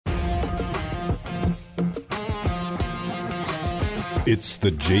It's the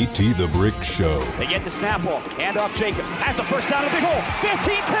JT the Brick Show. They get the snap off. Hand off Jacobs. Has the first down in the big hole.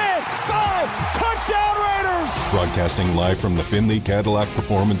 15-10. 5. Touchdown Raiders. Broadcasting live from the Finley Cadillac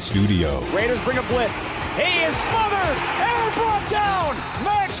Performance Studio. Raiders bring a blitz. He is smothered. And brought down.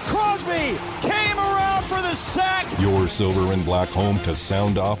 Max Crosby came around for the sack. Your silver and black home to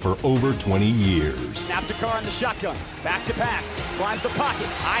sound off for over 20 years. Snap to Carr in the shotgun. Back to pass. Climbs the pocket.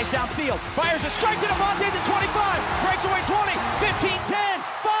 Eyes downfield. Fires a strike to Devontae at the 25. Breaks away 20. 15-10.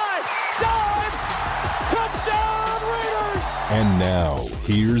 5. Dives. Touchdown Raiders. And now,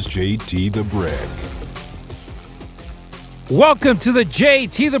 here's JT the Brick. Welcome to the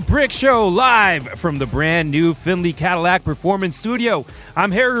JT the Brick Show, live from the brand new Finley Cadillac Performance Studio.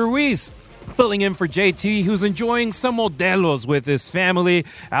 I'm Harry Ruiz, filling in for JT, who's enjoying some modelos with his family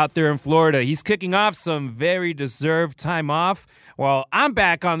out there in Florida. He's kicking off some very deserved time off, while I'm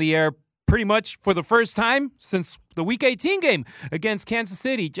back on the air pretty much for the first time since the Week 18 game against Kansas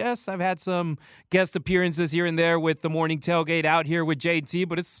City. Jess, I've had some guest appearances here and there with the Morning Tailgate out here with JT,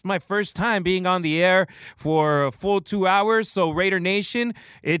 but it's my first time being on the air for a full 2 hours. So Raider Nation,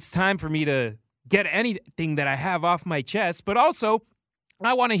 it's time for me to get anything that I have off my chest, but also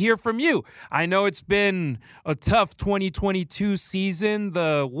I want to hear from you. I know it's been a tough 2022 season,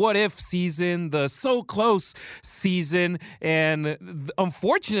 the what-if season, the so close season, and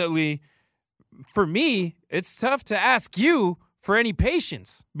unfortunately, for me, it's tough to ask you for any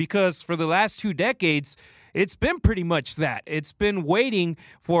patience because for the last 2 decades, it's been pretty much that. It's been waiting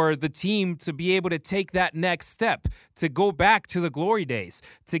for the team to be able to take that next step, to go back to the glory days,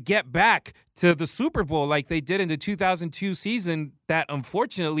 to get back to the Super Bowl like they did in the 2002 season that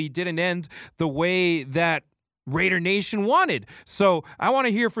unfortunately didn't end the way that Raider Nation wanted. So I want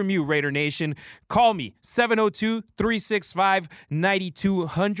to hear from you, Raider Nation. Call me,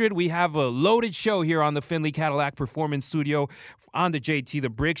 702-365-9200. We have a loaded show here on the Finley Cadillac Performance Studio on the JT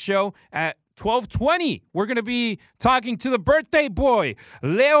the Brick Show. At 12:20, we're going to be talking to the birthday boy,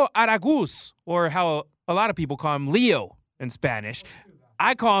 Leo Aragus, or how a lot of people call him Leo in Spanish.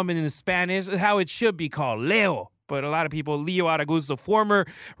 I call him in Spanish how it should be called, Leo. But a lot of people, Leo Aragus, the former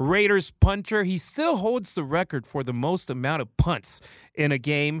Raiders punter, he still holds the record for the most amount of punts in a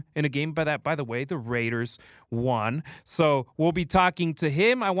game. By the way, the Raiders won. So we'll be talking to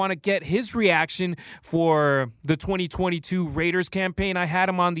him. I want to get his reaction for the 2022 Raiders campaign. I had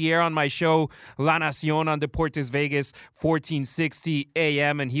him on the air on my show, La Nacion on Deportes Vegas, 1460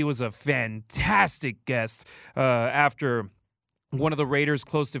 AM, and he was a fantastic guest after one of the Raiders'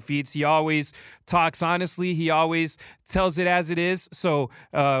 close defeats. He always talks honestly. He always tells it as it is. So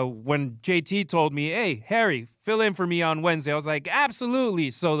when JT told me, hey, Harry, fill in for me on Wednesday, I was like,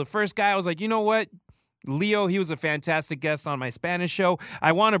 absolutely. So the first guy, I was like, you know what? Leo, he was a fantastic guest on my Spanish show.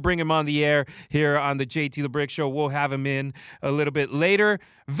 I want to bring him on the air here on the JT the Brick Show. We'll have him in a little bit later.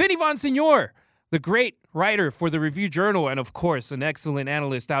 Vinny Bonsignor, the great writer for the Review Journal, and of course, an excellent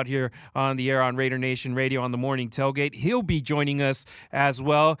analyst out here on the air on Raider Nation Radio on the Morning Tailgate. He'll be joining us as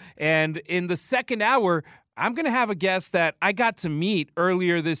well. And in the second hour, I'm going to have a guest that I got to meet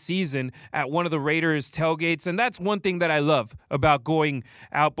earlier this season at one of the Raiders tailgates. And that's one thing that I love about going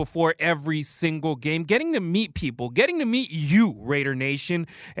out before every single game, getting to meet people, getting to meet you, Raider Nation.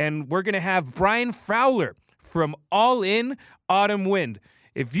 And we're going to have Brian Fowler from All In Autumn Wind.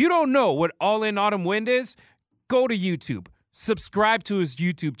 If you don't know what All In Autumn Wind is, go to YouTube. Subscribe to his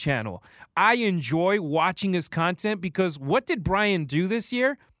YouTube channel. I enjoy watching his content because what did Brian do this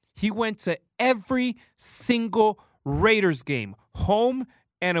year? He went to every single Raiders game, home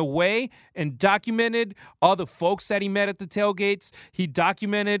and away, and documented all the folks that he met at the tailgates. He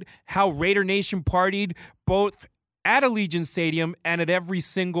documented how Raider Nation partied both at Allegiant Stadium and at every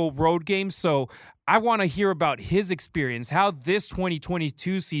single road game. So I want to hear about his experience, how this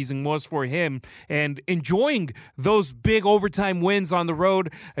 2022 season was for him, and enjoying those big overtime wins on the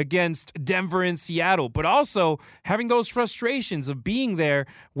road against Denver and Seattle, but also having those frustrations of being there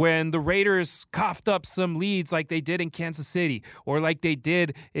when the Raiders coughed up some leads like they did in Kansas City or like they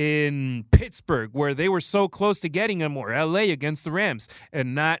did in Pittsburgh, where they were so close to getting them, or LA against the Rams,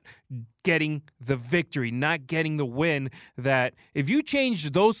 and not getting the victory, not getting the win. That if you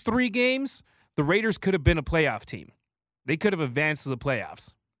changed those 3 games, the Raiders could have been a playoff team. They could have advanced to the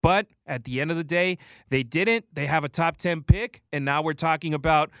playoffs. But at the end of the day, they didn't. They have a top 10 pick, and now we're talking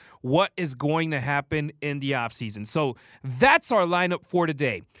about what is going to happen in the offseason. So that's our lineup for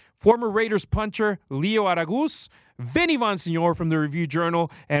today. Former Raiders punter Leo Aragus, Vinny Bonsignor from the Review Journal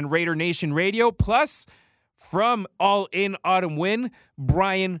and Raider Nation Radio, plus from All In Autumn Wind,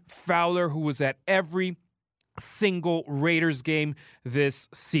 Brian Fowler, who was at every single Raiders game this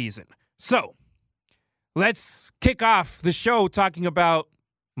season. So let's kick off the show talking about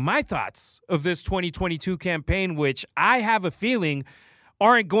my thoughts of this 2022 campaign, which I have a feeling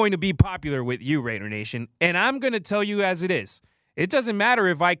aren't going to be popular with you, Raider Nation. And I'm going to tell you as it is. It doesn't matter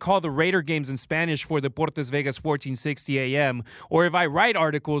if I call the Raider games in Spanish for Deportes Vegas 1460 AM, or if I write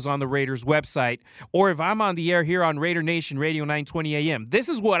articles on the Raiders website, or if I'm on the air here on Raider Nation Radio 920 AM. This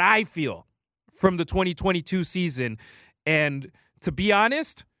is what I feel from the 2022 season. And to be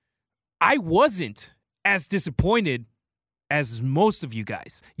honest, I wasn't as disappointed as most of you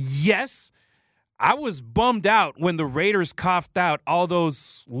guys. Yes, I was bummed out when the Raiders coughed out all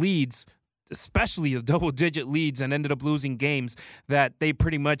those leads, especially the double-digit leads, and ended up losing games that they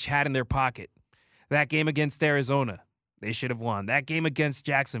pretty much had in their pocket. That game against Arizona, they should have won. That game against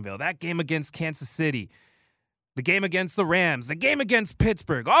Jacksonville, that game against Kansas City, the game against the Rams, the game against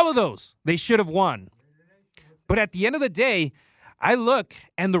Pittsburgh, all of those, they should have won. But at the end of the day, I look,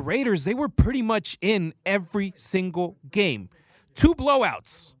 and the Raiders, they were pretty much in every single game. 2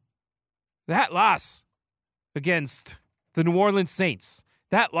 blowouts. That loss against the New Orleans Saints,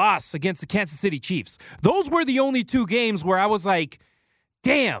 that loss against the Kansas City Chiefs, those were the only 2 games where I was like,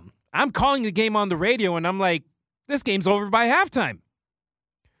 damn, I'm calling the game on the radio, and I'm like, this game's over by halftime.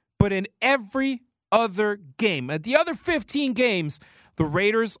 But in every other game, at the other 15 games, the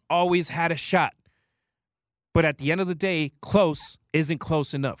Raiders always had a shot. But at the end of the day, close isn't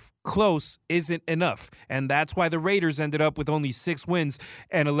close enough. Close isn't enough. And that's why the Raiders ended up with only 6 wins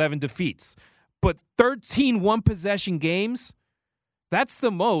and 11 defeats. But 13 one-possession games, that's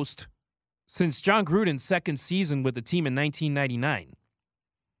the most since John Gruden's second season with the team in 1999.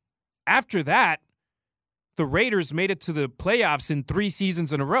 After that, the Raiders made it to the playoffs in 3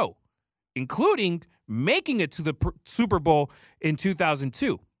 seasons in a row, including making it to the Super Bowl in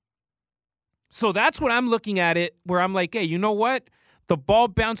 2002. So that's what I'm looking at it, where I'm like, hey, you know what? The ball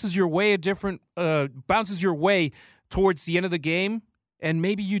bounces your way towards the end of the game, and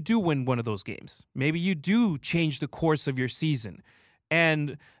maybe you do win one of those games. Maybe you do change the course of your season.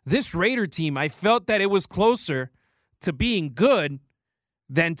 And this Raider team, I felt that it was closer to being good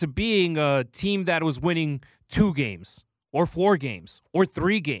than to being a team that was winning 2 games or 4 games or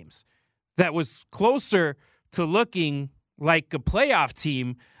 3 games. That was closer to looking like a playoff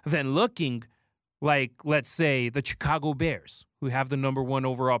team than looking like, let's say, the Chicago Bears, who have the number 1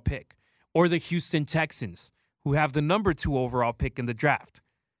 overall pick, or the Houston Texans, who have the number 2 overall pick in the draft.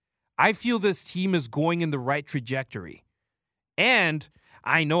 I feel this team is going in the right trajectory. And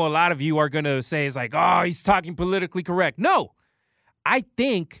I know a lot of you are going to say, it's like, oh, he's talking politically correct. No, I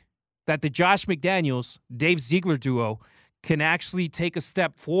think that the Josh McDaniels, Dave Ziegler duo can actually take a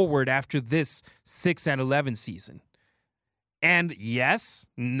step forward after this 6-11 season. And yes,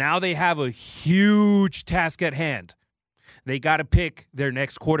 now they have a huge task at hand. They got to pick their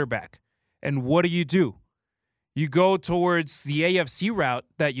next quarterback. And what do? You go towards the AFC route,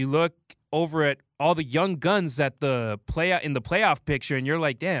 that you look over at all the young guns at the in the playoff picture, and you're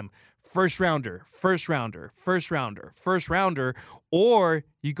like, damn, first rounder. Or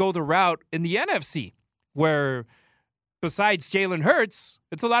you go the route in the NFC, where besides Jalen Hurts,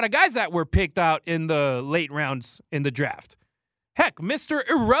 it's a lot of guys that were picked out in the late rounds in the draft. Heck, Mr.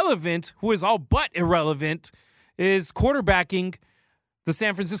 Irrelevant, who is all but irrelevant, is quarterbacking the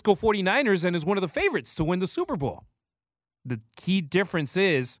San Francisco 49ers and is one of the favorites to win the Super Bowl. The key difference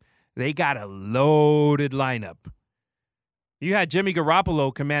is they got a loaded lineup. You had Jimmy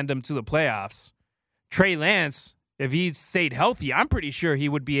Garoppolo command them to the playoffs. Trey Lance, if he stayed healthy, I'm pretty sure he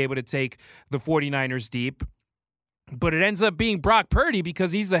would be able to take the 49ers deep. But it ends up being Brock Purdy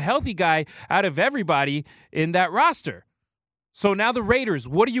because he's the healthy guy out of everybody in that roster. So now the Raiders,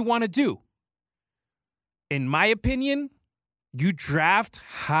 what do you want to do? In my opinion, you draft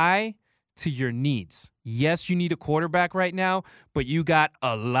high to your needs. Yes, you need a quarterback right now, but you got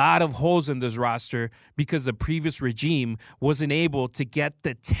a lot of holes in this roster because the previous regime wasn't able to get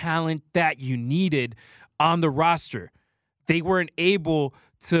the talent that you needed on the roster. They weren't able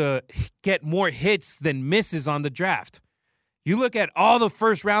to get more hits than misses on the draft. You look at all the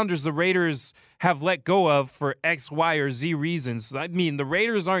first rounders the Raiders have let go of for X, Y, or Z reasons. I mean, the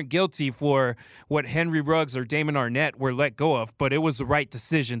Raiders aren't guilty for what Henry Ruggs or Damon Arnett were let go of, but it was the right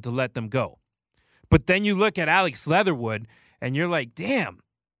decision to let them go. But then you look at Alex Leatherwood, and you're like, damn,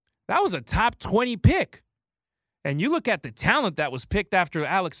 that was a top 20 pick. And you look at the talent that was picked after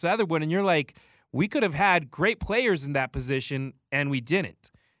Alex Leatherwood, and you're like, we could have had great players in that position, and we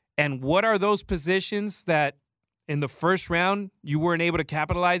didn't. And what are those positions that in the first round you weren't able to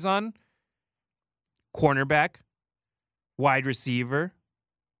capitalize on? Cornerback, wide receiver,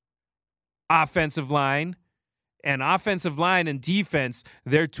 offensive line. And offensive line and defense,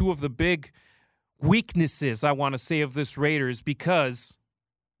 they're two of the big weaknesses, I want to say, of this Raiders, because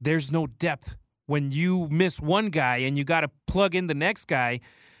there's no depth. When you miss one guy and you got to plug in the next guy,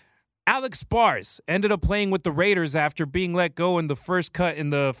 Alex Bars ended up playing with the Raiders after being let go in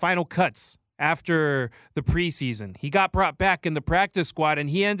the final cuts after the preseason. He got brought back in the practice squad, and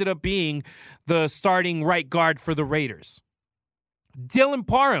he ended up being the starting right guard for the Raiders. Dylan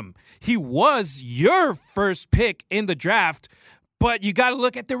Parham, he was your first pick in the draft, but you got to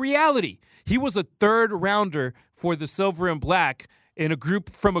look at the reality. He was a third rounder for the Silver and Black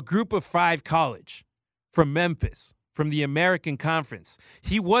from a group of 5 college, from Memphis, from the American Conference.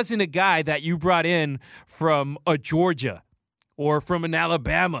 He wasn't a guy that you brought in from a Georgia or from an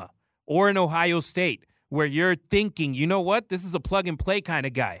Alabama or an Ohio State, where you're thinking, you know what, this is a plug-and-play kind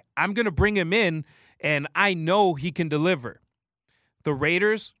of guy. I'm going to bring him in, and I know he can deliver. The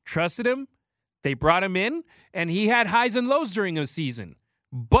Raiders trusted him. They brought him in, and he had highs and lows during a season.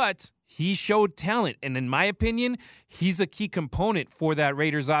 But he showed talent, and in my opinion, he's a key component for that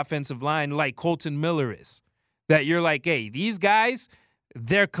Raiders offensive line, like Colton Miller is. That you're like, hey, these guys,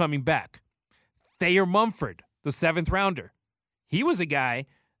 they're coming back. Thayer Mumford, the 7th rounder. He was a guy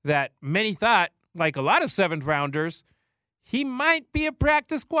that many thought, like a lot of 7th rounders, he might be a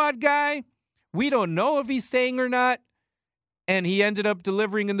practice squad guy. We don't know if he's staying or not. And he ended up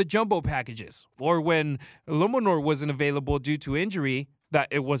delivering in the jumbo packages. Or when Luminor wasn't available due to injury, that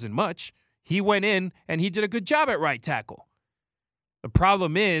it wasn't much, he went in and he did a good job at right tackle. The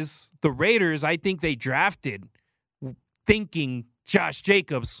problem is the Raiders, I think they drafted thinking Josh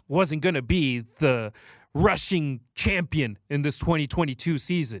Jacobs wasn't going to be the rushing champion in this 2022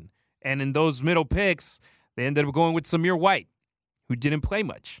 season. And in those middle picks, they ended up going with Samir White, who didn't play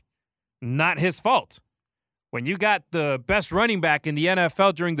much. Not his fault. When you got the best running back in the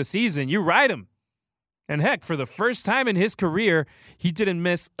NFL during the season, you ride him. And heck, for the first time in his career, he didn't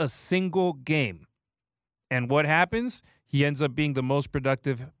miss a single game. And what happens? He ends up being the most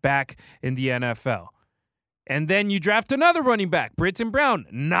productive back in the NFL. And then you draft another running back, Britton Brown.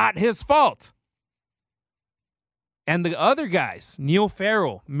 Not his fault. And the other guys, Neil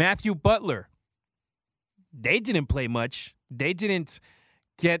Farrell, Matthew Butler, they didn't play much. They didn't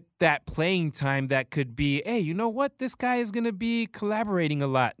get that playing time that could be, hey, you know what? This guy is going to be collaborating a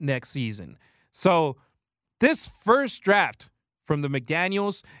lot next season. So this first draft from the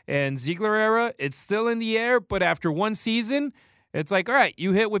McDaniels and Ziegler era, it's still in the air, but after one season, it's like, all right,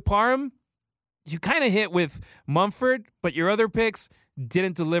 you hit with Parham, you kind of hit with Mumford, but your other picks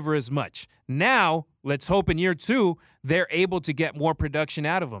didn't deliver as much. Now, let's hope in year 2, they're able to get more production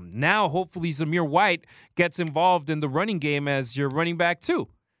out of him. Now, hopefully, Zamir White gets involved in the running game as your running back too.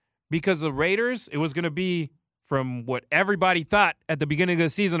 Because the Raiders, it was going to be, from what everybody thought at the beginning of the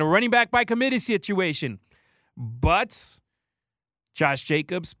season, a running back by committee situation. But Josh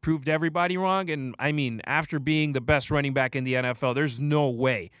Jacobs proved everybody wrong. And, I mean, after being the best running back in the NFL, there's no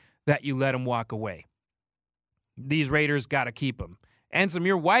way that you let him walk away. These Raiders got to keep him. And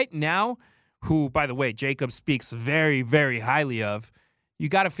Zamir White now, who, by the way, Jacob speaks very, very highly of, you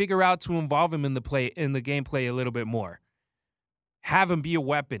got to figure out to involve him in the gameplay a little bit more. Have him be a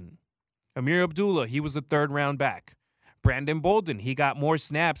weapon. Amir Abdullah, he was a 3rd-round back. Brandon Bolden, he got more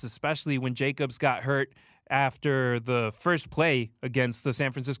snaps, especially when Jacobs got hurt after the first play against the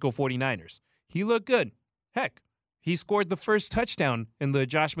San Francisco 49ers. He looked good. Heck, he scored the first touchdown in the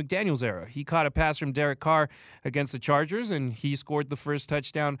Josh McDaniels era. He caught a pass from Derek Carr against the Chargers, and he scored the first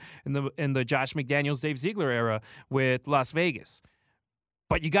touchdown in the Josh McDaniels, Dave Ziegler era with Las Vegas.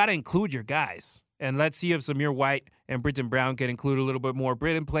 But you got to include your guys. And let's see if Zamir White and Britton Brown can include a little bit more.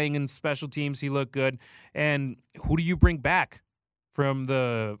 Britton playing in special teams, he looked good. And who do you bring back from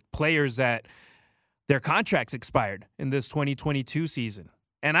the players that their contracts expired in this 2022 season?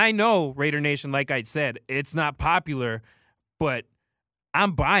 And I know, Raider Nation, like I said, it's not popular, but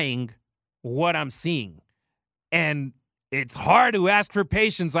I'm buying what I'm seeing. And it's hard to ask for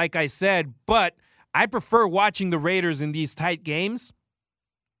patience, like I said, but I prefer watching the Raiders in these tight games,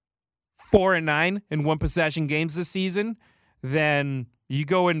 4-9 in one-possession games this season, than you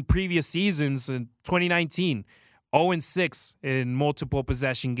go in previous seasons in 2019, 0-6 in multiple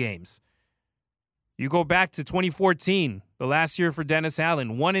possession games. You go back to 2014, the last year for Dennis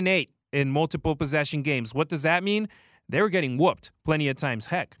Allen, 1-8 in multiple possession games. What does that mean? They were getting whooped plenty of times.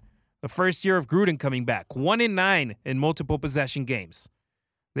 Heck, the first year of Gruden coming back, 1-9 in multiple possession games.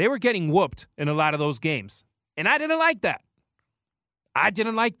 They were getting whooped in a lot of those games. And I didn't like that.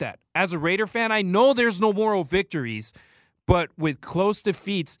 As a Raider fan, I know there's no moral victories, but with close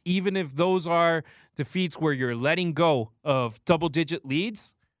defeats, even if those are defeats where you're letting go of double-digit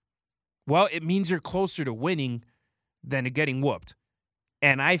leads, well, it means you're closer to winning than to getting whooped.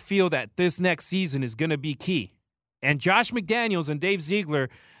 And I feel that this next season is going to be key. And Josh McDaniels and Dave Ziegler,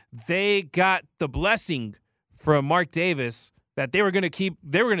 they got the blessing from Mark Davis that they were going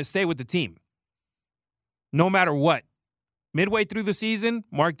to stay with the team no matter what. Midway through the season,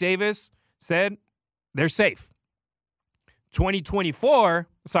 Mark Davis said they're safe.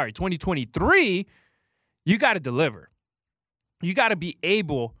 2023, you got to deliver. You got to be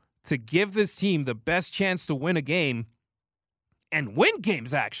able to give this team the best chance to win a game and win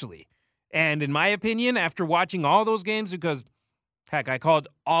games, actually. And in my opinion, after watching all those games, because, heck, I called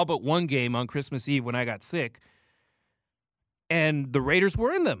all but one game on Christmas Eve when I got sick, and the Raiders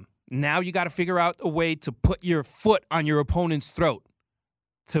were in them. Now you got to figure out a way to put your foot on your opponent's throat,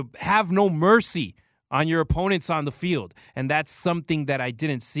 to have no mercy on your opponents on the field. And that's something that I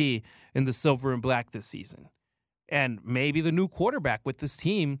didn't see in the silver and black this season. And maybe the new quarterback with this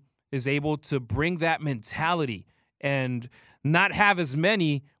team is able to bring that mentality and not have as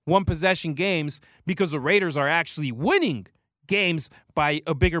many one-possession games, because the Raiders are actually winning games by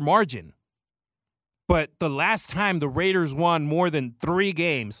a bigger margin. But the last time the Raiders won more than 3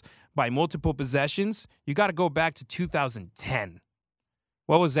 games by multiple possessions, you got to go back to 2010.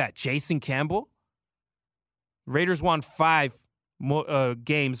 What was that, Jason Campbell? Raiders won 5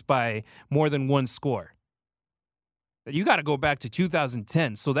 games by more than 1 score. You got to go back to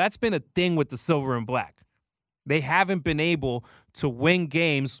 2010. So that's been a thing with the silver and black. They haven't been able to win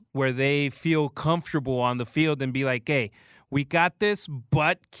games where they feel comfortable on the field and be like, hey, we got this,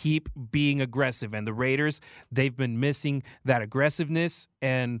 but keep being aggressive. And the Raiders, they've been missing that aggressiveness.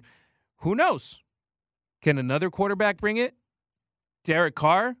 And who knows? Can another quarterback bring it? Derek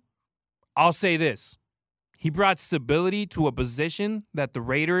Carr? I'll say this. He brought stability to a position that the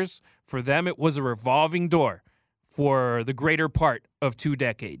Raiders, for them, it was a revolving door for the greater part of 2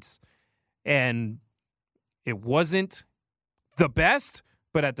 decades. And it wasn't the best,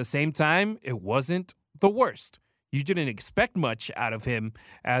 but at the same time, it wasn't the worst. You didn't expect much out of him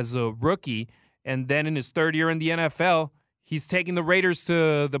as a rookie. And then in his 3rd year in the NFL, he's taking the Raiders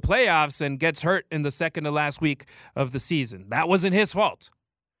to the playoffs and gets hurt in the second to last week of the season. That wasn't his fault.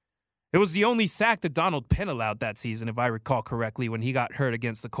 It was the only sack that Donald Penn allowed that season, if I recall correctly, when he got hurt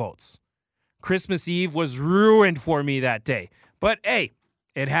against the Colts. Christmas Eve was ruined for me that day. But hey,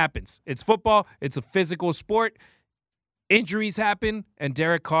 it happens. It's football. It's a physical sport. Injuries happen, and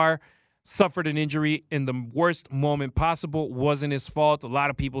Derek Carr suffered an injury in the worst moment possible. Wasn't his fault. A lot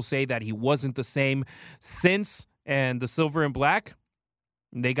of people say that he wasn't the same since, and the silver and black,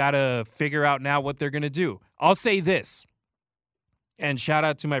 they got to figure out now what they're going to do. I'll say this, and shout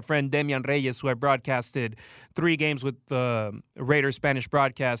out to my friend Demian Reyes, who I broadcasted 3 games with the Raiders Spanish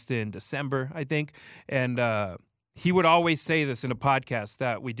broadcast in December, I think, and he would always say this in a podcast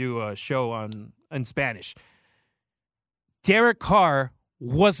that we do a show on in Spanish. Derek Carr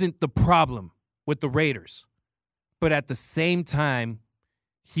wasn't the problem with the Raiders, but at the same time,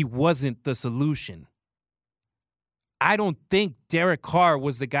 he wasn't the solution. I don't think Derek Carr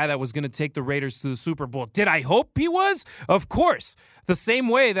was the guy that was going to take the Raiders to the Super Bowl. Did I hope he was? Of course. The same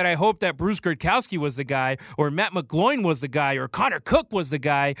way that I hoped that Bruce Gurkowski was the guy, or Matt McGloin was the guy, or Connor Cook was the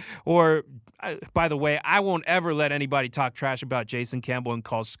guy, or, by the way, I won't ever let anybody talk trash about Jason Campbell and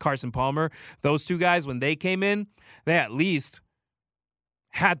Carson Palmer. Those 2 guys, when they came in, they at least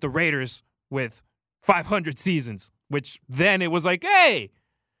had the Raiders with 500 seasons, which then it was like, hey,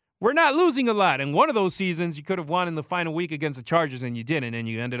 we're not losing a lot. And one of those seasons, you could have won in the final week against the Chargers, and you didn't, and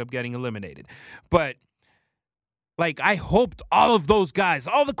you ended up getting eliminated. But, like, I hoped all of those guys,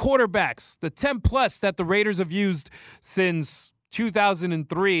 all the quarterbacks, the 10-plus that the Raiders have used since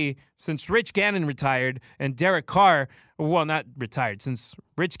 2003, since Rich Gannon retired, and Derek Carr, well, not retired, since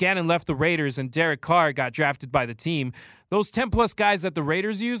Rich Gannon left the Raiders and Derek Carr got drafted by the team, those 10-plus guys that the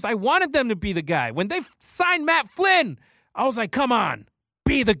Raiders used, I wanted them to be the guy. When they signed Matt Flynn, I was like, come on.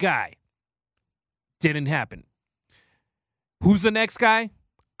 Be the guy. Didn't happen. Who's the next guy?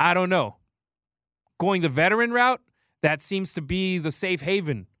 I don't know. Going the veteran route, that seems to be the safe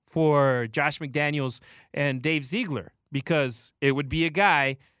haven for Josh McDaniels and Dave Ziegler, because it would be a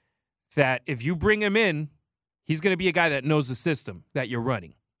guy that if you bring him in, he's going to be a guy that knows the system that you're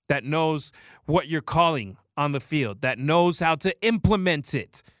running, that knows what you're calling on the field, that knows how to implement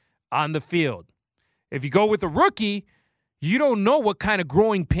it on the field. If you go with a rookie, you don't know what kind of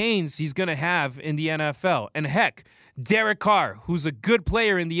growing pains he's going to have in the NFL. And heck, Derek Carr, who's a good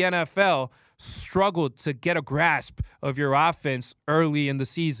player in the NFL, struggled to get a grasp of your offense early in the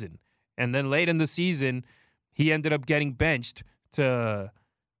season. And then late in the season, he ended up getting benched to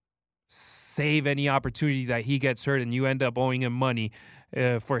save any opportunity that he gets hurt, and you end up owing him money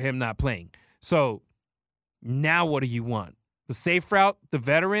for him not playing. So now what do you want? The safe route, the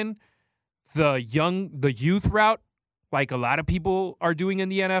veteran, the youth route, like a lot of people are doing in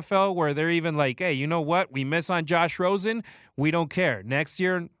the NFL, where they're even like, hey, you know what? We miss on Josh Rosen. We don't care. Next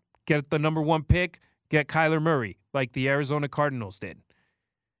year, get the number 1 pick, get Kyler Murray, like the Arizona Cardinals did.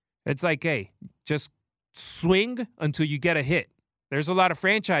 It's like, hey, just swing until you get a hit. There's a lot of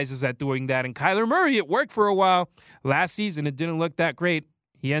franchises that doing that, and Kyler Murray, it worked for a while. Last season, it didn't look that great.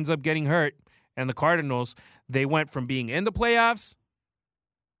 He ends up getting hurt, and the Cardinals, they went from being in the playoffs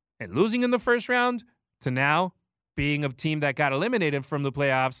and losing in the first round to now being a team that got eliminated from the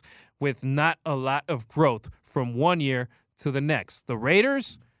playoffs with not a lot of growth from one year to the next. The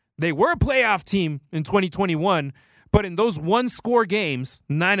Raiders, they were a playoff team in 2021, but in those one-score games,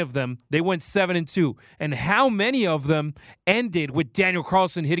 9 of them, they went 7-2. And how many of them ended with Daniel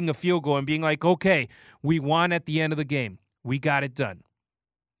Carlson hitting a field goal and being like, okay, we won at the end of the game. We got it done.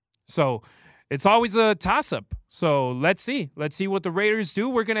 So it's always a toss-up. So let's see. Let's see what the Raiders do.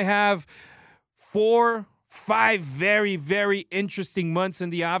 We're going to have 4-5 very, very interesting months in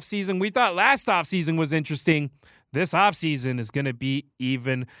the offseason. We thought last offseason was interesting. This offseason is going to be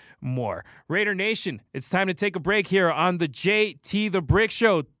even more. Raider Nation, it's time to take a break here on the JT the Brick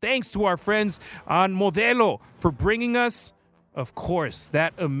Show. Thanks to our friends on Modelo for bringing us, of course,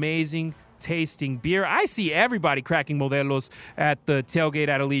 that amazing tasting beer. I see everybody cracking Modelos at the tailgate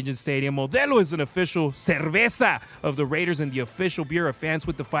at Allegiant Stadium. Modelo is an official cerveza of the Raiders and the official beer of fans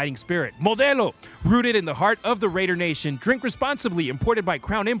with the fighting spirit. Modelo, rooted in the heart of the Raider Nation. Drink responsibly. Imported by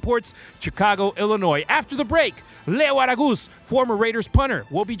Crown Imports, Chicago, Illinois. After the break, Leo Aragus, former Raiders punter,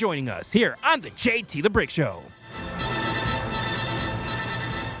 will be joining us here on the JT the Brick Show.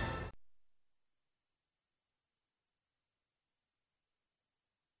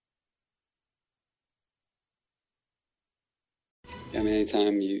 I mean,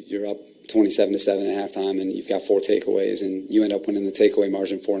 anytime you're up 27-7 at halftime and you've got 4 takeaways and you end up winning the takeaway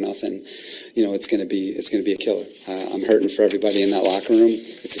margin 4-0, you know, it's going to be a killer. I'm hurting for everybody in that locker room.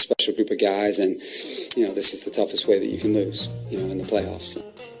 It's a special group of guys, and you know, this is the toughest way that you can lose, you know, in the playoffs.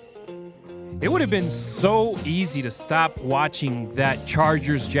 It would have been so easy to stop watching that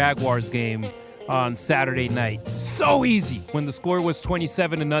Chargers-Jaguars game on Saturday night. So easy when the score was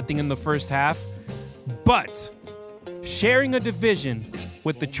 27-0 in the first half. But sharing a division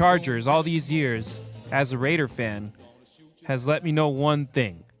with the Chargers all these years as a Raider fan has let me know one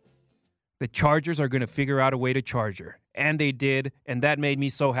thing. The Chargers are going to figure out a way to Charger. And they did, and that made me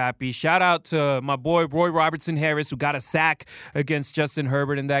so happy. Shout out to my boy, Roy Robertson Harris, who got a sack against Justin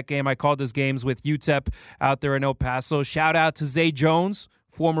Herbert in that game. I called his games with UTEP out there in El Paso. Shout out to Zay Jones,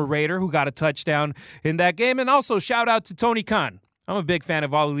 former Raider, who got a touchdown in that game. And also shout out to Tony Khan. I'm a big fan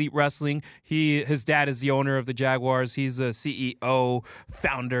of All Elite Wrestling. His dad is the owner of the Jaguars. He's the CEO,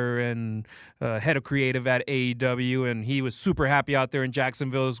 founder, and head of creative at AEW, and he was super happy out there in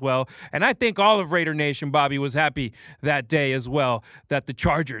Jacksonville as well. And I think all of Raider Nation, Bobby, was happy that day as well that the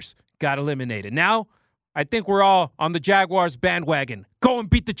Chargers got eliminated. Now, I think we're all on the Jaguars bandwagon. Go and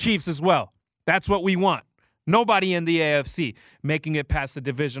beat the Chiefs as well. That's what we want. Nobody in the AFC making it past the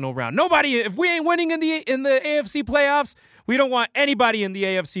divisional round. Nobody, if we ain't winning in the AFC playoffs, we don't want anybody in the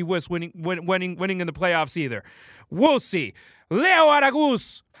AFC West winning in the playoffs either. We'll see. Leo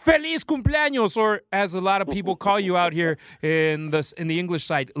Aragus, feliz cumpleaños, or as a lot of people call you out here in the English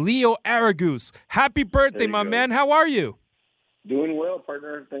side, Leo Aragus. Happy birthday, my man. How are you? Doing well,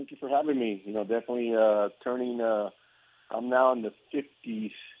 partner. Thank you for having me. You know, definitely turning. I'm now in the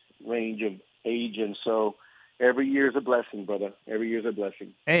 50s range of age, and so every year is a blessing, brother. Every year is a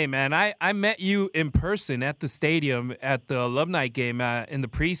blessing. Hey, man, I met you in person at the stadium at the alumni game in the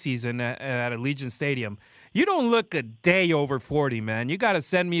preseason at Allegiant Stadium. You don't look a day over 40, man. You got to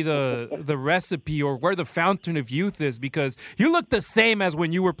send me the recipe or where the fountain of youth is, because you look the same as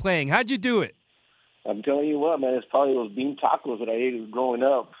when you were playing. How'd you do it? I'm telling you what, man, it's probably those bean tacos that I ate growing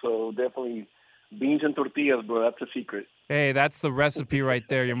up. So definitely beans and tortillas, bro. That's a secret. Hey, that's the recipe right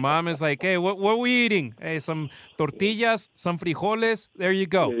there. Your mom is like, hey, what are we eating? Hey, some tortillas, some frijoles. There you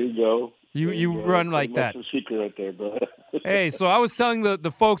go. There you go. You run like that. That's a secret right there, bro. Hey, so I was telling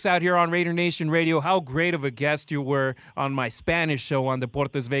the folks out here on Raider Nation Radio how great of a guest you were on my Spanish show on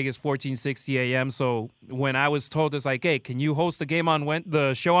Deportes Vegas 1460 AM. So when I was told, it's like, hey, can you host the game on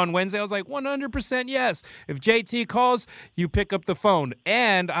the show on Wednesday? I was like, 100% yes. If JT calls, you pick up the phone.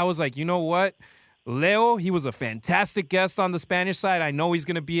 And I was like, you know what? Leo, he was a fantastic guest on the Spanish side. I know he's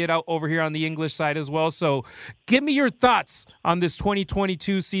going to be out over here on the English side as well. So give me your thoughts on this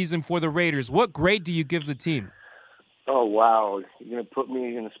 2022 season for the Raiders. What grade do you give the team? Oh, wow. You're going to put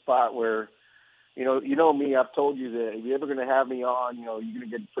me in a spot where, you know me, I've told you that if you're ever going to have me on, you know, you're going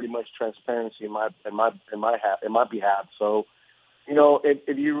to get pretty much transparency in my behalf. So, You know,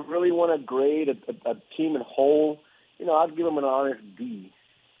 if you really want to grade a team in whole, you know, I'd give them an honest D.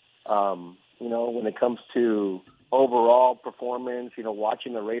 You know, when it comes to overall performance, you know,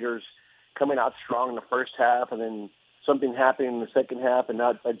 watching the Raiders coming out strong in the first half and then something happening in the second half and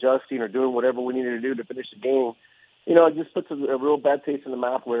not adjusting or doing whatever we needed to do to finish the game, you know, it just puts a real bad taste in the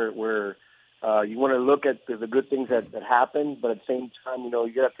mouth where you want to look at the good things that happen, but at the same time, you know,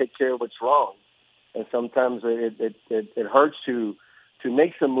 you got to take care of what's wrong. And sometimes it hurts to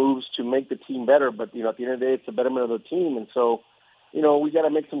make some moves to make the team better, but, you know, at the end of the day, it's the betterment of the team. And so, you know, we got to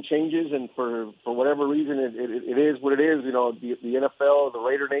make some changes, and for whatever reason, it is what it is. You know, the NFL, the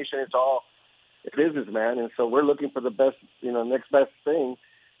Raider Nation, it is, man. And so we're looking for the best, you know, next best thing.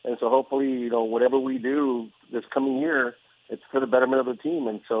 And so hopefully, you know, whatever we do this coming year, it's for the betterment of the team.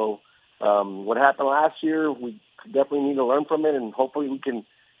 And so what happened last year, we definitely need to learn from it, and hopefully we can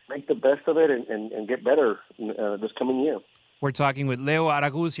make the best of it and get better this coming year. We're talking with Leo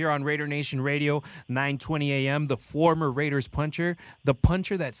Araguz here on Raider Nation Radio, 9:20 a.m., the former Raiders puncher, the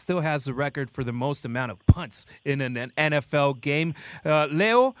puncher that still has the record for the most amount of punts in an NFL game.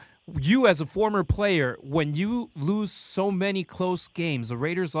 Leo, you as a former player, when you lose so many close games, the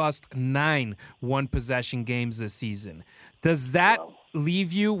Raiders lost 9 one-possession games this season. Does that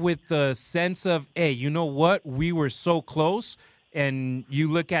leave you with the sense of, hey, you know what, we were so close, and you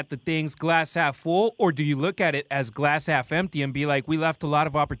look at the things glass half full, or do you look at it as glass half empty and be like, we left a lot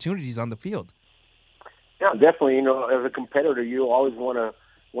of opportunities on the field? Yeah, definitely. You know, as a competitor, you always want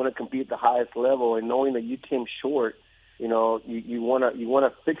to compete at the highest level, and knowing that you came short, you know, you want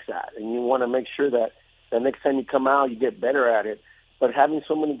to fix that, and you want to make sure that the next time you come out, you get better at it. But having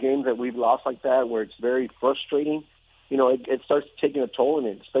so many games that we've lost like that, where it's very frustrating, you know, it starts taking a toll in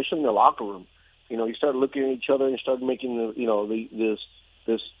it, especially in the locker room. You know, you start looking at each other and start making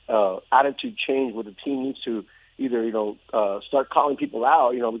this attitude change where the team needs to either, you know, start calling people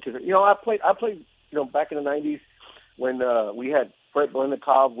out, you know, because, you know, I played, you know, back in the 90s when we had Fred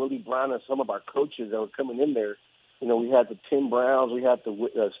Blennikov, Willie Brown, and some of our coaches that were coming in there. You know, we had the Tim Browns, we had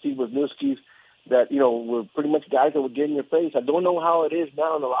the Steve Wisniewski's that, you know, were pretty much guys that would get in your face. I don't know how it is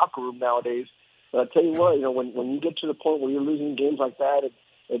now in the locker room nowadays, but I tell you what, you know, when you get to the point where you're losing games like that,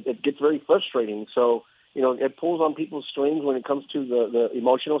 it gets very frustrating. So, you know, it pulls on people's strings when it comes to the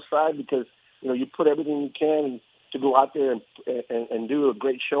emotional side, because, you know, you put everything you can to go out there and do a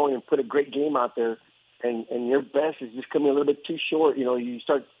great showing and put a great game out there, and your best is just coming a little bit too short. You know, you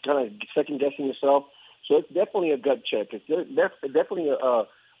start kind of second-guessing yourself. So it's definitely a gut check. It's definitely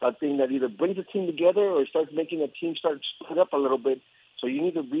a thing that either brings a team together or starts making a team start split up a little bit. So you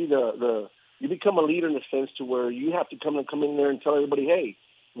need to be you become a leader in the sense to where you have to come in there and tell everybody, hey,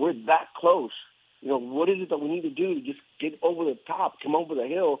 we're that close. You know, what is it that we need to do to just get over the top, come over the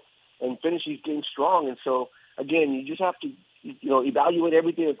hill, and finish these games strong? And so, again, you just have to, you know, evaluate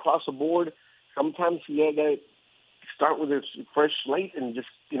everything across the board. Sometimes you got to start with a fresh slate and just,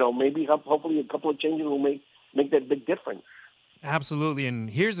 you know, maybe hopefully a couple of changes will make that big difference. Absolutely. And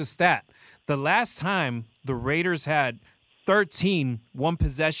here's a stat. The last time the Raiders had 13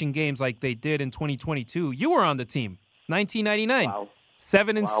 one-possession games like they did in 2022, you were on the team, 1999. Wow.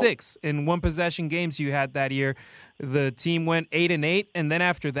 7-6 in one-possession games you had that year. The team went 8-8, and then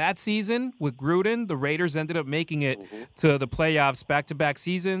after that season with Gruden, the Raiders ended up making it to the playoffs back-to-back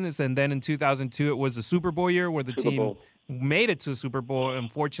seasons, and then in 2002 it was the Super Bowl year where the team made it to the Super Bowl,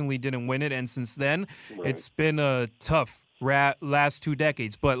 unfortunately didn't win it, and since then it's been a tough last 2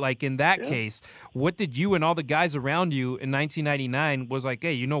 decades. But like in that case, what did you and all the guys around you in 1999 was like,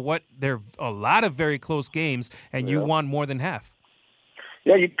 hey, you know what? There are a lot of very close games, and you won more than half.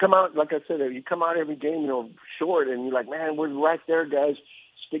 Yeah, you come out, like I said, you come out every game, you know, short, and you're like, man, we're right there, guys.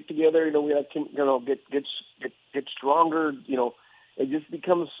 Stick together, you know, we have to, you know, get stronger. You know, it just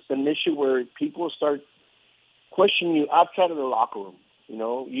becomes an issue where people start questioning you outside of the locker room. You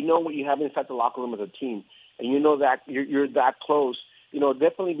know what you have inside the locker room as a team, and you know that you're that close. You know, it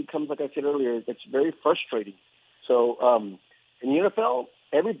definitely becomes, like I said earlier, it's very frustrating. So in the NFL,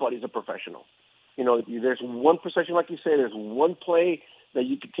 everybody's a professional. You know, there's one possession, like you said, there's one play that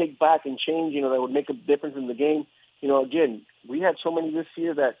you could take back and change, you know, that would make a difference in the game. You know, again, we had so many this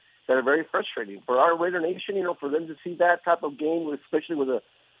year that are very frustrating. For our Raider Nation, you know, for them to see that type of game, especially with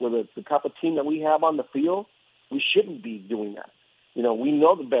the type of team that we have on the field, we shouldn't be doing that. You know, we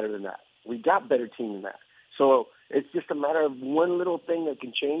know better than that. We've got better team than that. So it's just a matter of one little thing that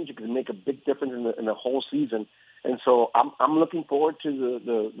can change. It can make a big difference in the whole season. And so I'm looking forward to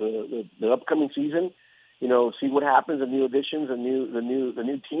the upcoming season. You know, see what happens, the new additions, the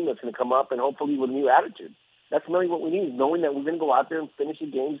new team that's going to come up, and hopefully with a new attitude. That's really what we need, knowing that we're going to go out there and finish the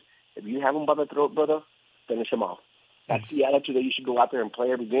games. If you have them by the throat, brother, finish them off. That's the attitude that you should go out there and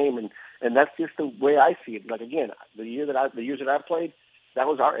play every game, and that's just the way I see it. Like again, the years that I've played, that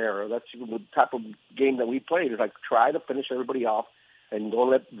was our era. That's the type of game that we played. Is like try to finish everybody off, and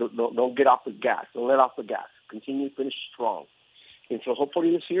don't get off the gas. Don't let off the gas. Continue to finish strong. And so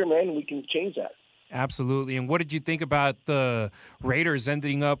hopefully this year, man, we can change that. Absolutely. And what did you think about the Raiders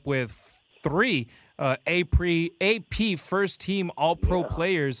ending up with 3 AP first-team All-Pro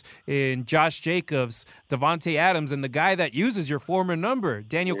players in Josh Jacobs, Davante Adams, and the guy that uses your former number,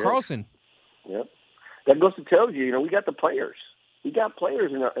 Daniel Carlson? Yep. That goes to tell you, we got the players. We got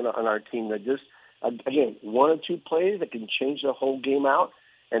players in our team that just, again, 1 or 2 plays that can change the whole game out,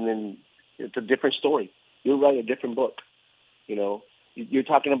 and then it's a different story. You'll write a different book. You're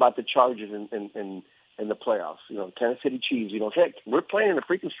talking about the Chargers and the playoffs. Kansas City Chiefs. Heck, we're playing in a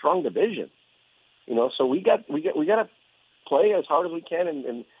freaking strong division. So we got to play as hard as we can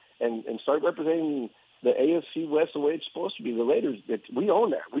and start representing the AFC West the way it's supposed to be. The Raiders, we own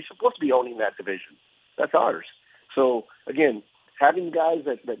that. We're supposed to be owning that division. That's ours. So again, having guys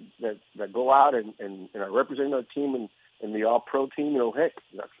that go out and are representing our team and the All-Pro team, heck,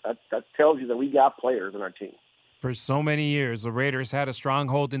 that tells you that we got players in our team. For so many years, the Raiders had a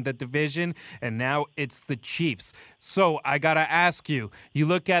stronghold in the division, and now it's the Chiefs. So I got to ask you, you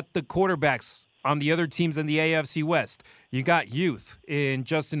look at the quarterbacks on the other teams in the AFC West. You got youth in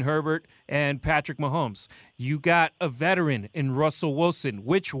Justin Herbert and Patrick Mahomes. You got a veteran in Russell Wilson.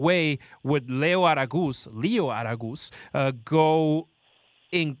 Which way would Leo Aragus, go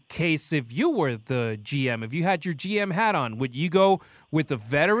in case if you were the GM? If you had your GM hat on, would you go with a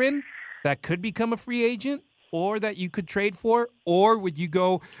veteran that could become a free agent or that you could trade for? Or would you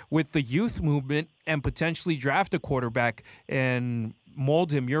go with the youth movement and potentially draft a quarterback and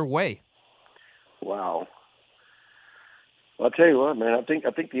mold him your way? Wow. Well, I'll tell you what, man. I think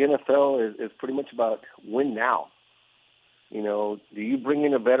the NFL is pretty much about win now. Do you bring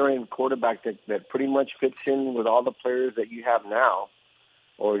in a veteran quarterback that pretty much fits in with all the players that you have now,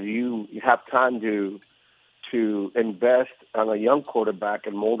 or do you have time to invest on a young quarterback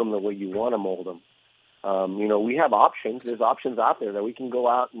and mold them the way you want to mold them? We have options. There's options out there that we can go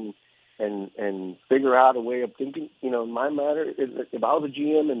out and figure out a way of thinking. My matter is that if I was a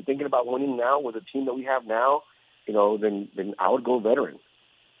GM and thinking about winning now with the team that we have now, then I would go veteran.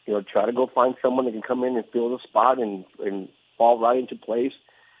 Try to go find someone that can come in and fill the spot and fall right into place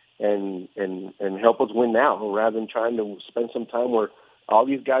and help us win now, rather than trying to spend some time where all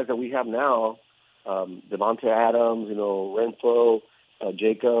these guys that we have now, Davante Adams, Renfro,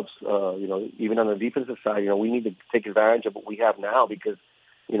 Jacobs, even on the defensive side, we need to take advantage of what we have now, because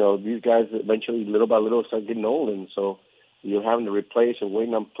these guys eventually, little by little, start getting old, and so you're having to replace and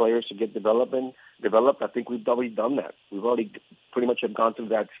waiting on players to get developed. I think we've already done that. We've already pretty much have gone through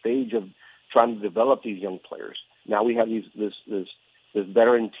that stage of trying to develop these young players. Now we have this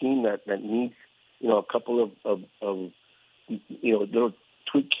veteran team that needs a couple of little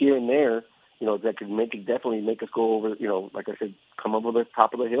tweak here and there, that could definitely make us go over, like I said, come over the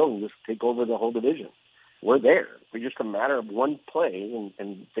top of the hill and just take over the whole division. We're there. We're just a matter of one play,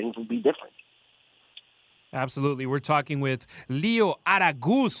 and things will be different. Absolutely. We're talking with Leo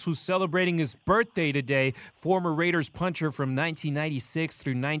Aragus, who's celebrating his birthday today, former Raiders puncher from 1996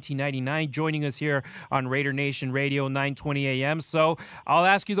 through 1999, joining us here on Raider Nation Radio, 920 a.m. So I'll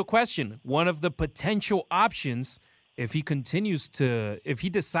ask you the question. One of the potential options, if he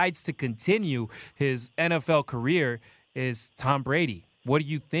decides to continue his NFL career, is Tom Brady. What do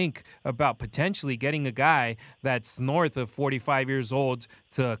you think about potentially getting a guy that's north of 45 years old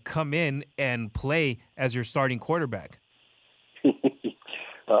to come in and play as your starting quarterback?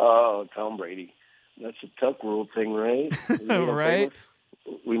 Oh, Tom Brady. That's a Tuck Rule thing, right? Right?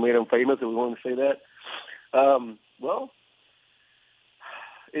 We made him famous, and we want to say that. Well,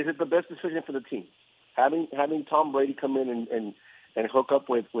 is it the best decision for the team? Having Tom Brady come in and hook up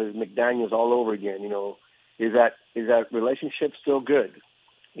with McDaniels all over again, is that relationship still good?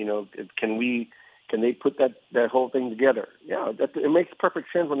 Can they put that whole thing together? Yeah, it makes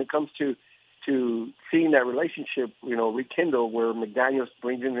perfect sense when it comes to seeing that relationship, rekindle, where McDaniels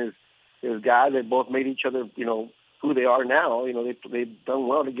brings in his guy. They both made each other, who they are now. They've done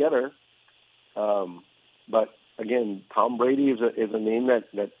well together. But again, Tom Brady is a name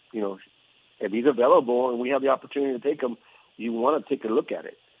that if he's available and we have the opportunity to take him, you want to take a look at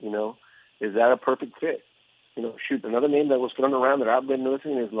it. Is that a perfect fit? Another name that was thrown around that I've been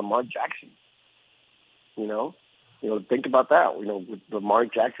noticing is Lamar Jackson. Think about that. Would Lamar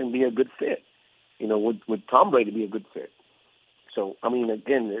Jackson be a good fit? Would Tom Brady be a good fit? So,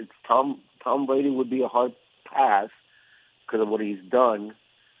 again, it's Tom Brady would be a hard pass because of what he's done.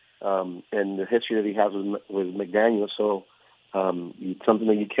 and the history that he has with McDaniel. So it's something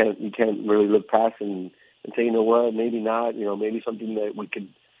that you can't really look past and say, you know what, maybe not. You know, maybe something that we could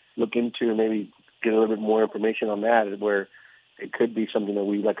look into and maybe get a little bit more information on that, where it could be something that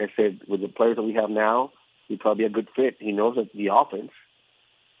we, like I said, with the players that we have now, he'd probably be a good fit. He knows that the offense.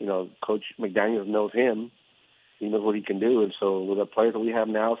 You know, Coach McDaniel knows him. He knows what he can do. And so with the players that we have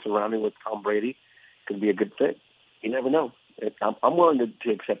now surrounding with Tom Brady, could be a good fit. You never know. I'm willing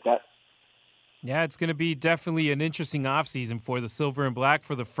to accept that. Yeah, it's going to be definitely an interesting offseason for the Silver and Black.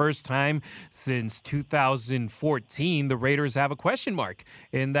 For the first time since 2014, the Raiders have a question mark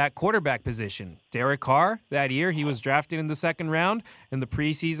in that quarterback position. Derek Carr, that year, he was drafted in the second round. In the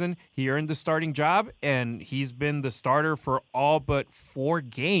preseason, he earned the starting job, and he's been the starter for all but 4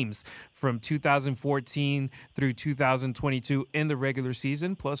 games from 2014 through 2022 in the regular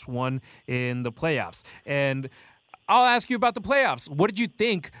season, plus 1 in the playoffs. And I'll ask you about the playoffs. What did you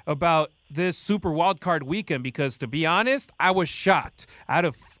think about this Super Wildcard weekend? Because to be honest, I was shocked. Out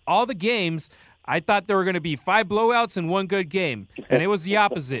of all the games, I thought there were going to be 5 blowouts and 1 good game. And it was the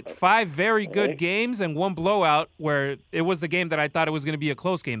opposite. 5 very good games and 1 blowout, where it was the game that I thought it was going to be a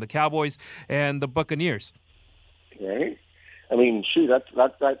close game, the Cowboys and the Buccaneers. Right. I mean, shoot,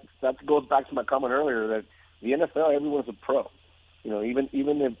 that goes back to my comment earlier that the NFL, everyone's a pro. You know, even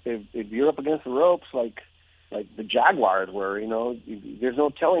if you're up against the ropes, like the Jaguars were, you know, there's no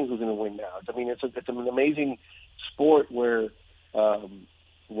telling who's going to win now. I mean, it's an amazing sport where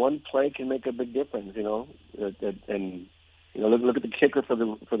one play can make a big difference, you know. And you know, look at the kicker for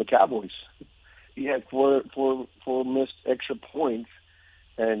the Cowboys. He had four missed extra points,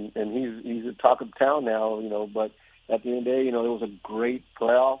 and he's the talk of town now, you know. But at the end of the day, you know, it was a great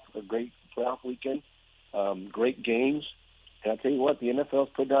playoff weekend, great games. And I tell you what, the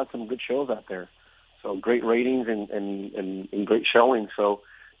NFL's put out some good shows out there. So great ratings and great showing. So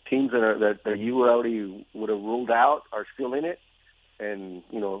teams that you already would have ruled out are still in it, and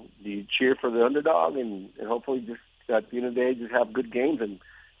you know, you cheer for the underdog, and hopefully just at the end of the day just have good games and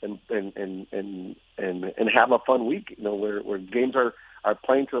have a fun week. You know, where games are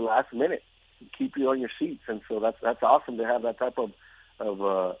playing to the last minute, keep you on your seats, and so that's awesome to have that type of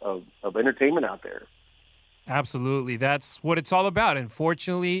entertainment out there. Absolutely. That's what it's all about.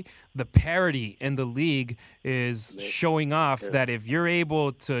 Unfortunately, the parity in the league is showing off that if you're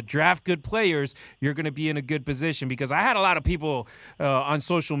able to draft good players, you're going to be in a good position. Because I had a lot of people on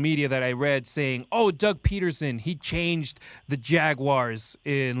social media that I read saying, oh, Doug Peterson, he changed the Jaguars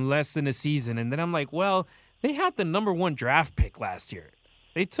in less than a season. And then I'm like, well, they had the number 1 draft pick last year.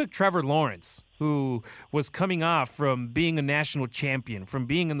 They took Trevor Lawrence, who was coming off from being a national champion, from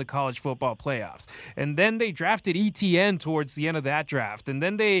being in the college football playoffs. And then they drafted ETN towards the end of that draft. And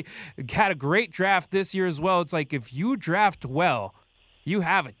then they had a great draft this year as well. It's like if you draft well, you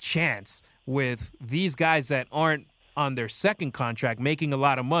have a chance with these guys that aren't on their second contract making a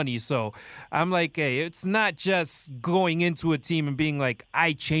lot of money. So I'm like, hey, it's not just going into a team and being like,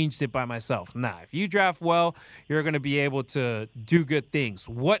 I changed it by myself. Nah, if you draft well, you're going to be able to do good things.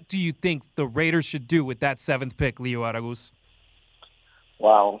 What do you think the Raiders should do with that 7th pick, Leo Aragus?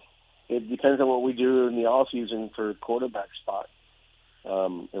 Wow. It depends on what we do in the offseason for quarterback spot.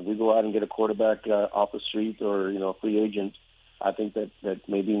 If we go out and get a quarterback off the street or, you know, free agent, I think that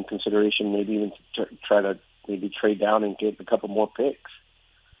maybe in consideration, maybe even try to maybe trade down and get a couple more picks.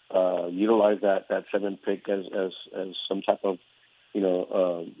 Utilize that 7th pick as some type of, you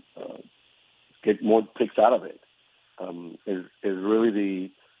know, get more picks out of it. Is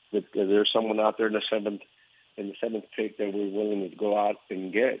really if there's someone out there in the 7th pick that we're willing to go out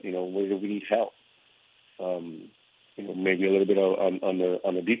and get, you know, where do we need help? You know, maybe a little bit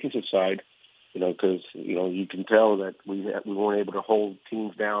on the defensive side, you know, because you know you can tell that we weren't able to hold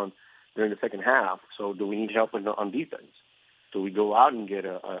teams down during the second half. So do we need help on defense? Do we go out and get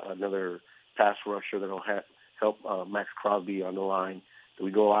another pass rusher that will help Max Crosby on the line? Do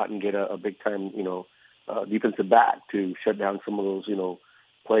we go out and get a big time, you know, defensive back to shut down some of those, you know,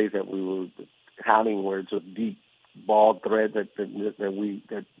 plays that we were having where it's a deep ball thread that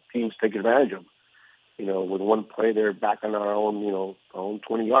teams take advantage of? You know, with one play they're back on our own, you know, our own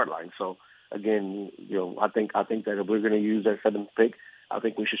 20-yard line. So again, you know, I think that if we're going to use that 7th pick, I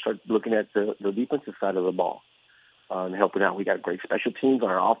think we should start looking at the defensive side of the ball and helping out. We got great special teams.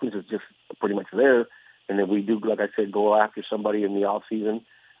 Our offense is just pretty much there. And if we do, like I said, go after somebody in the offseason,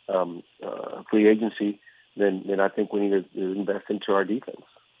 free agency, then I think we need to invest into our defense.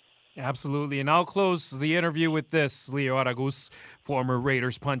 Absolutely. And I'll close the interview with this, Leo Aragus, former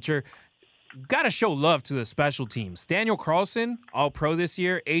Raiders puncher. got to show love to the special teams. Daniel Carlson, All-Pro this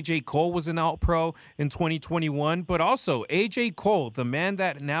year. A.J. Cole was an All-Pro in 2021. But also, A.J. Cole, the man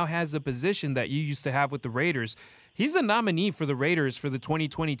that now has a position that you used to have with the Raiders, he's a nominee for the Raiders for the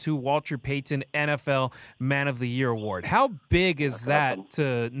 2022 Walter Payton NFL Man of the Year Award. How big is that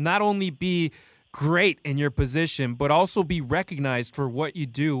to not only be great in your position, but also be recognized for what you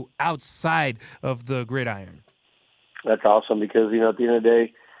do outside of the gridiron? That's awesome because, at the end of the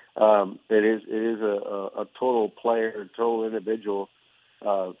day, it is a total player, total individual,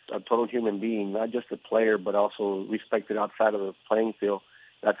 a total human being, not just a player, but also respected outside of the playing field.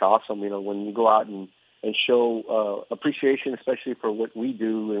 That's awesome. When you go out and show appreciation, especially for what we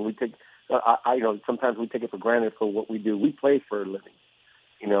do, and we take, sometimes we take it for granted for what we do. We play for a living,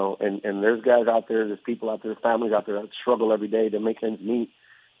 and there's guys out there, there's people out there, families out there that struggle every day to make ends meet,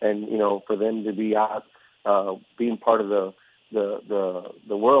 and for them to be out being part of the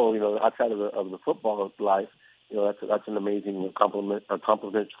world, outside of the football life, that's an amazing compliment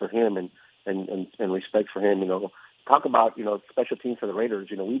for him and respect for him. Talk about special teams for the Raiders.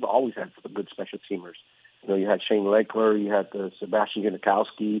 We've always had good special teamers. You had Shane Leckler, you had Sebastian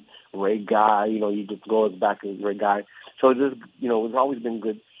Janikowski, Ray Guy. You just go back to Ray Guy. So there's always been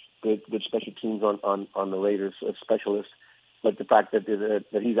good special teams on the Raiders, specialists. But the fact that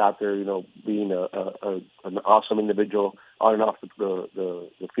he's out there, being an awesome individual on and off the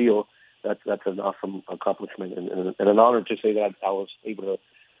field, that's an awesome accomplishment and an honor to say that I was able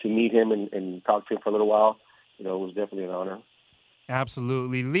to meet him and talk to him for a little while. It was definitely an honor.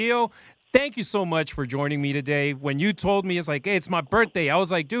 Absolutely. Leo, thank you so much for joining me today. When you told me, it's like, hey, it's my birthday, I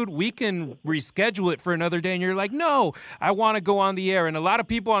was like, dude, we can reschedule it for another day. And you're like, no, I want to go on the air. And a lot of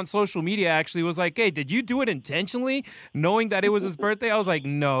people on social media actually was like, hey, did you do it intentionally, knowing that it was his birthday? I was like,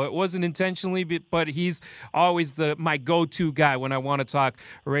 no, it wasn't intentionally, but he's always my go-to guy when I want to talk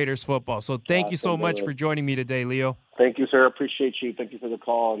Raiders football. So thank you so much for joining me today, Leo. Thank you, sir. Appreciate you. Thank you for the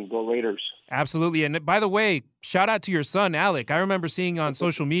call, and go Raiders. Absolutely. And by the way, shout out to your son, Alec. I remember seeing on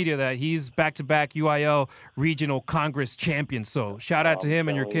social media that he's back-to-back UIL Regional Congress champion. So shout out to him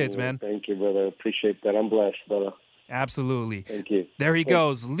and your kids, man. Thank you, brother. Appreciate that. I'm blessed, brother. Absolutely. Thank you. There he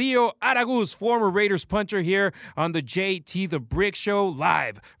goes. Leo Araguz, former Raiders punter, here on the JT The Brick Show,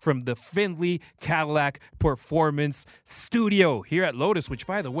 live from the Findlay Cadillac Performance Studio here at Lotus, which,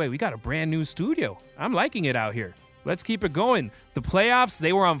 by the way, we got a brand new studio. I'm liking it out here. Let's keep it going. The playoffs,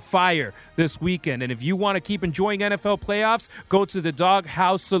 they were on fire this weekend. And if you want to keep enjoying NFL playoffs, go to the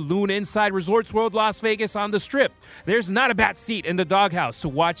Doghouse Saloon inside Resorts World Las Vegas on the Strip. There's not a bad seat in the Doghouse to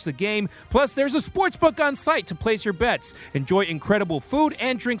watch the game. Plus, there's a sportsbook on site to place your bets. Enjoy incredible food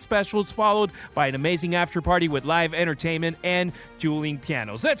and drink specials, followed by an amazing after party with live entertainment and dueling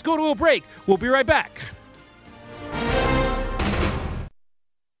pianos. Let's go to a break. We'll be right back.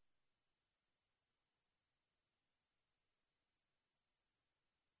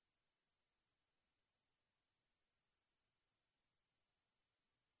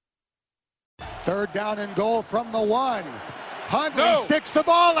 Third down and goal from the 1. Huntley sticks the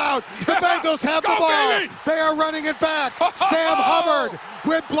ball out. The Bengals have the ball. Baby. They are running it back. Sam Hubbard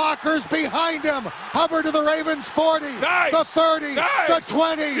with blockers behind him. Hubbard to the Ravens 40, the 30, the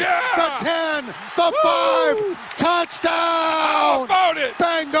 20, the 10, the 5. Touchdown!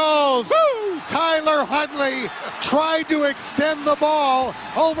 Bengals! Woo. Tyler Huntley tried to extend the ball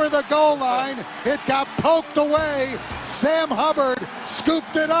over the goal line. It got poked away. Sam Hubbard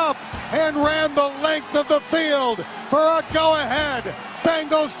scooped it up and ran the length of the field for a go-ahead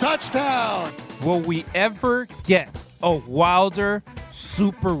Bengals touchdown. Will we ever get a wilder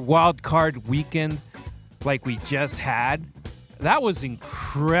super wild card weekend like we just had? That was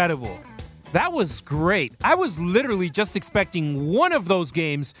incredible. That was great. I was literally just expecting one of those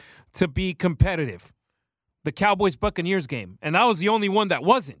games to be competitive. The Cowboys-Buccaneers game. And that was the only one that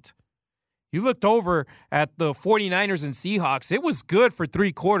wasn't. You looked over at the 49ers and Seahawks. It was good for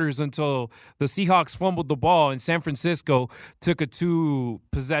 3 quarters until the Seahawks fumbled the ball and San Francisco took a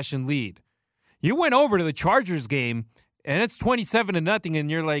 2-possession lead. You went over to the Chargers game, and it's 27-0, and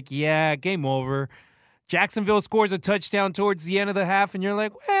you're like, yeah, game over. Jacksonville scores a touchdown towards the end of the half, and you're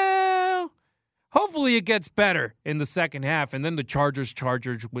like, well, hopefully it gets better in the second half. And then the Chargers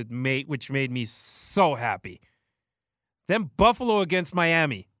which made me so happy. Then Buffalo against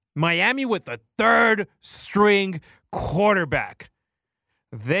Miami. Miami with a 3rd-string quarterback.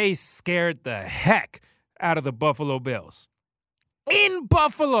 They scared the heck out of the Buffalo Bills. In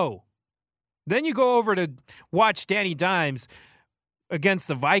Buffalo. Then you go over to watch Danny Dimes against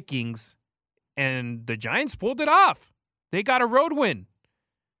the Vikings, and the Giants pulled it off. They got a road win.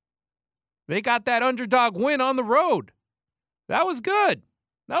 They got that underdog win on the road. That was good.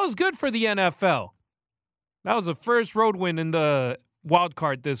 That was good for the NFL. That was the first road win in the wild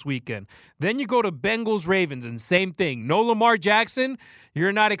card this weekend. Then you go to Bengals-Ravens, and same thing. No Lamar Jackson,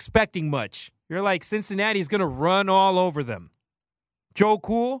 you're not expecting much. You're like, Cincinnati's going to run all over them. Joe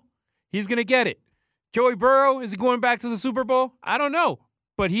Cool, he's going to get it. Joey Burrow, is he going back to the Super Bowl? I don't know.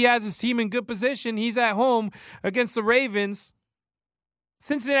 But he has his team in good position. He's at home against the Ravens.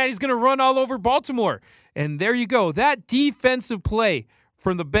 Cincinnati's going to run all over Baltimore. And there you go. That defensive play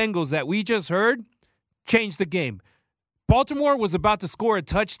from the Bengals that we just heard changed the game. Baltimore was about to score a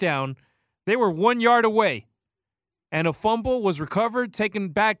touchdown. They were 1 yard away. And a fumble was recovered, taken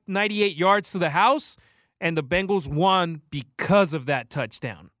back 98 yards to the house, and the Bengals won because of that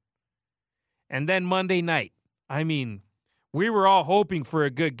touchdown. And then Monday night, I mean, we were all hoping for a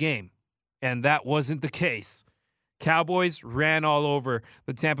good game, and that wasn't the case. Cowboys ran all over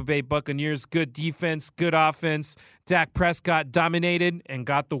the Tampa Bay Buccaneers. Good defense, good offense. Dak Prescott dominated and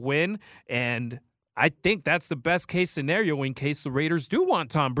got the win, and I think that's the best case scenario in case the Raiders do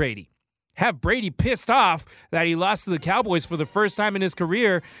want Tom Brady. Have Brady pissed off that he lost to the Cowboys for the first time in his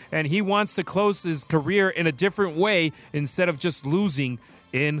career, and he wants to close his career in a different way instead of just losing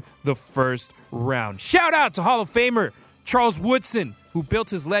in the first round. Shout out to Hall of Famer Charles Woodson, who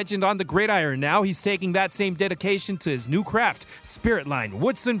built his legend on the gridiron. Now he's taking that same dedication to his new craft, Spirit Line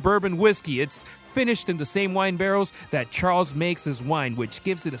Woodson Bourbon Whiskey. It's finished in the same wine barrels that Charles makes his wine, which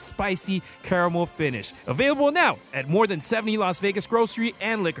gives it a spicy caramel finish. Available now at more than 70 Las Vegas grocery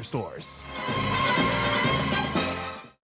and liquor stores.